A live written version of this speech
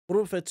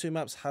Modern Warfare 2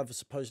 maps have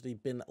supposedly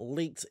been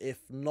leaked. If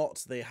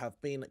not, they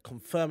have been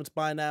confirmed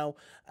by now.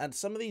 And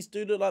some of these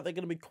do look like they're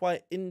going to be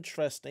quite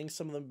interesting.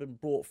 Some of them have been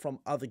brought from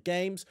other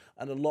games,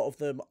 and a lot of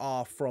them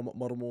are from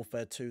Modern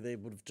Warfare 2. They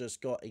would have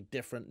just got a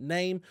different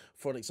name.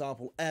 For an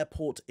example,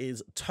 Airport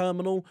is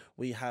Terminal.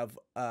 We have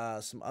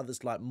some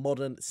others like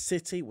Modern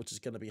City, which is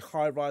going to be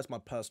High Rise, my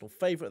personal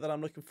favorite that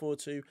I'm looking forward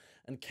to.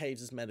 And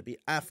Caves is meant to be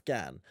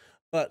Afghan.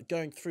 But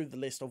going through the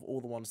list of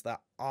all the ones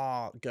that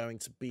are going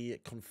to be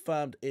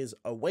confirmed is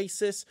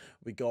Oasis,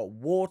 we got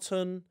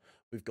Wharton,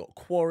 we've got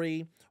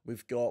Quarry,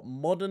 we've got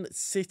Modern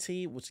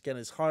City, which again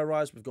is High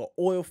Rise, we've got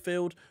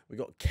Oilfield, we've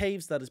got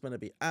Caves, that is going to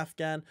be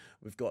Afghan,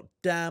 we've got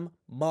Dam,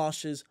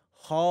 Marshes,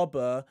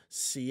 Harbour,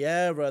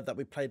 Sierra that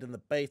we played in the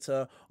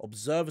beta,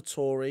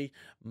 Observatory,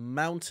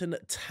 Mountain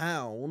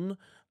Town,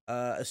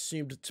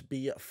 assumed to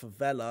be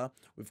Favela.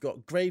 We've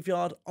got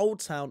Graveyard, Old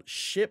Town,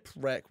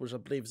 Shipwreck, which I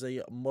believe is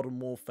a Modern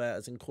Warfare,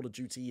 as in Call of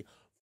Duty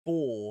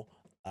 4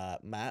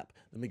 map.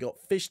 Then we got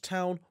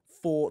Fishtown,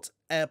 Fort,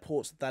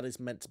 Airport, that is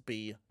meant to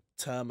be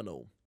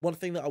Terminal. One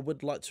thing that I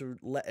would like to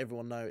let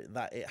everyone know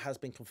that it has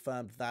been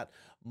confirmed that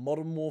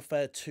Modern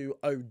Warfare 2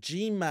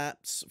 OG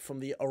maps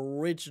from the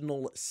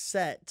original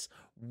set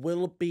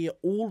will be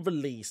all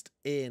released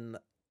in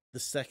the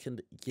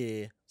second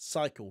year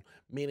cycle,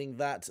 meaning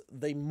that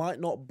they might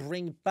not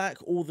bring back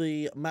all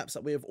the maps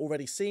that we have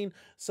already seen.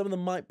 Some of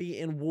them might be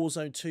in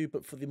Warzone 2,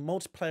 but for the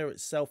multiplayer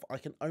itself, I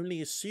can only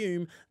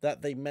assume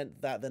that they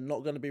meant that they're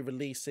not going to be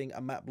releasing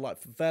a map like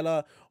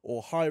Favela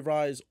or High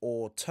Rise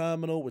or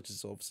Terminal, which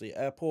is obviously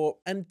Airport,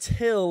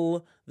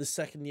 until the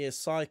second year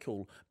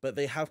cycle. But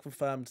they have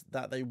confirmed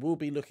that they will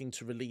be looking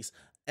to release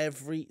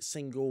every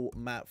single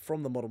map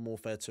from the Modern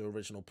Warfare 2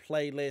 original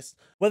playlist.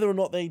 Whether or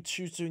not they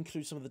choose to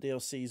include some of the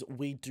DLCs,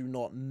 we do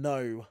not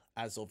know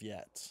as of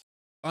yet.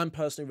 I'm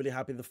personally really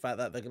happy with the fact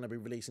that they're going to be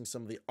releasing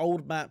some of the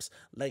old maps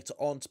later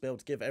on to be able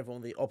to give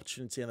everyone the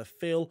opportunity and the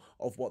feel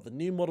of what the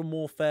new Modern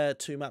Warfare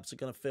 2 maps are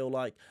going to feel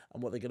like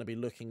and what they're going to be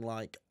looking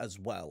like as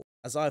well.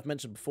 As I've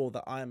mentioned before,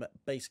 that I'm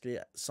basically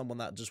someone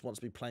that just wants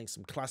to be playing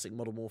some classic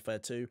Modern Warfare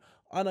 2.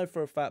 I know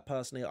for a fact,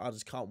 personally, I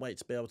just can't wait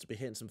to be able to be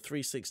hitting some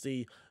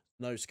 360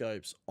 no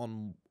scopes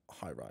on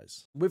High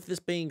Rise. With this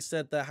being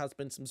said, there has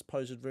been some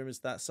supposed rumors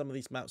that some of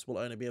these maps will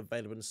only be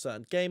available in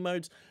certain game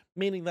modes,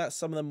 meaning that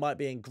some of them might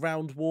be in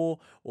Ground War,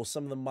 or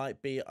some of them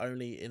might be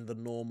only in the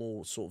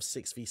normal sort of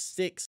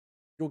 6v6.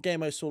 Your game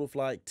mode sort of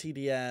like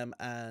TDM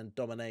and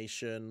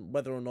Domination,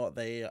 whether or not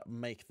they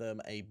make them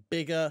a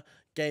bigger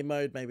game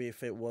mode, maybe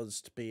if it was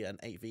to be an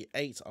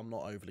 8v8, I'm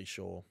not overly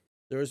sure.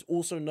 There is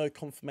also no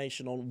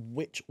confirmation on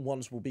which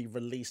ones will be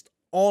released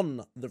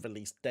on the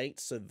release date,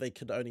 so they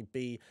could only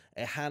be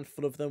a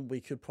handful of them.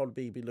 We could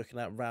probably be looking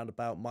at round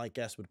about, my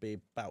guess would be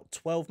about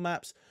 12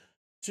 maps,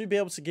 to be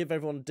able to give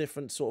everyone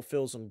different sort of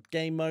feels on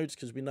game modes,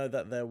 because we know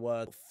that there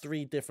were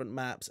 3 different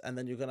maps, and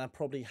then you're going to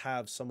probably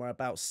have somewhere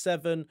about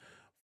 7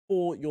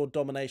 for your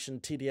Domination,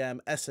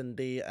 TDM,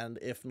 SND, and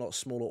if not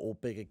smaller or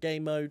bigger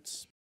game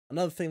modes.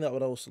 Another thing that I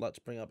would also like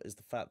to bring up is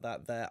the fact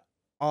that there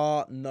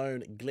are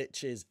known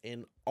glitches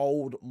in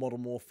old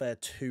Modern Warfare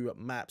 2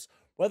 maps.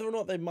 Whether or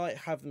not they might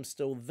have them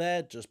still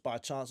there just by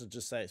chance and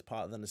just say it's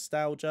part of the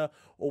nostalgia,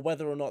 or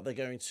whether or not they're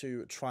going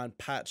to try and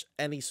patch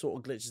any sort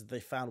of glitches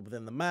they found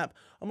within the map.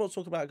 I'm not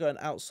talking about going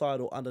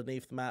outside or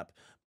underneath the map,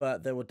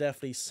 but there were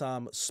definitely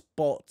some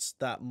spots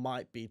that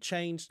might be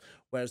changed,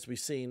 whereas we've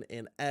seen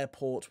in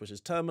Airport, which is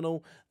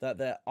Terminal, that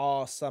there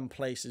are some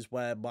places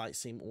where it might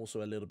seem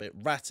also a little bit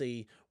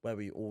ratty, where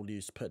we all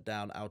used to put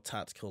down our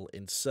tactical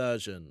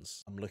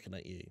insurgents. I'm looking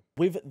at you.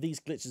 With these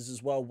glitches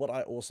as well, what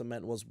I also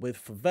meant was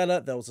with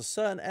Favela, there was a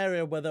certain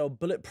area where there were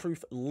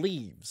bulletproof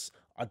leaves.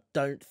 I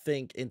don't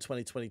think in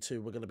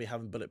 2022 we're going to be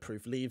having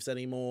bulletproof leaves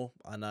anymore.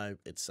 I know,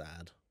 it's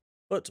sad.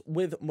 But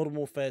with Modern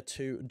Warfare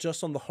 2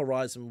 just on the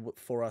horizon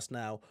for us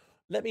now,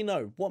 let me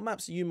know, what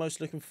maps are you most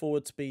looking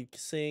forward to be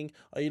seeing?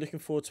 Are you looking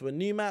forward to a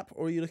new map,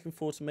 or are you looking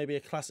forward to maybe a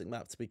classic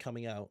map to be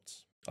coming out?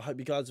 I hope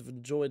you guys have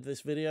enjoyed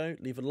this video.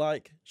 Leave a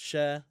like,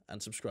 share,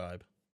 and subscribe.